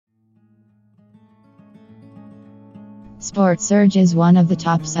Sports Surge is one of the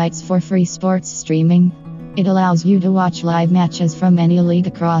top sites for free sports streaming. It allows you to watch live matches from any league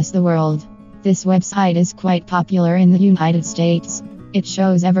across the world. This website is quite popular in the United States. It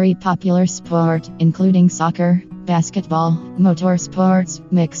shows every popular sport, including soccer, basketball,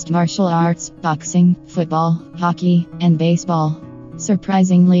 motorsports, mixed martial arts, boxing, football, hockey, and baseball.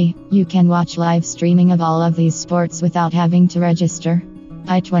 Surprisingly, you can watch live streaming of all of these sports without having to register.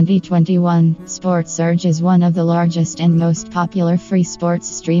 By 2021, Sports Surge is one of the largest and most popular free sports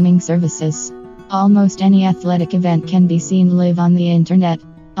streaming services. Almost any athletic event can be seen live on the internet.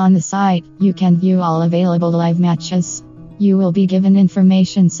 On the site, you can view all available live matches. You will be given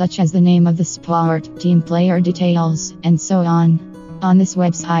information such as the name of the sport, team player details, and so on. On this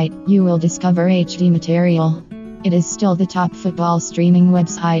website, you will discover HD material. It is still the top football streaming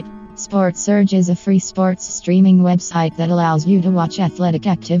website. Sports Surge is a free sports streaming website that allows you to watch athletic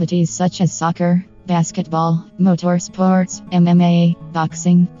activities such as soccer, basketball, motorsports, MMA,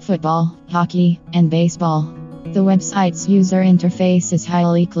 boxing, football, hockey, and baseball. The website's user interface is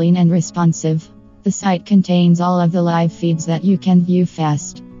highly clean and responsive. The site contains all of the live feeds that you can view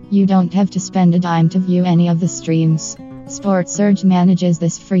fast. You don't have to spend a dime to view any of the streams. Sports Surge manages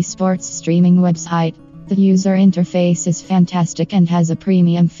this free sports streaming website. The user interface is fantastic and has a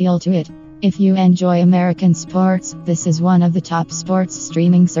premium feel to it. If you enjoy American sports, this is one of the top sports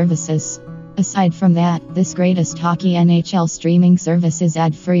streaming services. Aside from that, this greatest hockey NHL streaming service is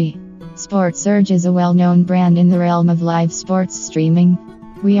ad-free. Sports Surge is a well-known brand in the realm of live sports streaming.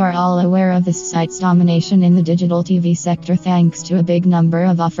 We are all aware of this site's domination in the digital TV sector thanks to a big number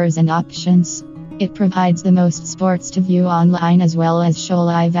of offers and options. It provides the most sports to view online as well as show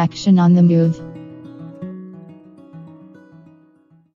live action on the move.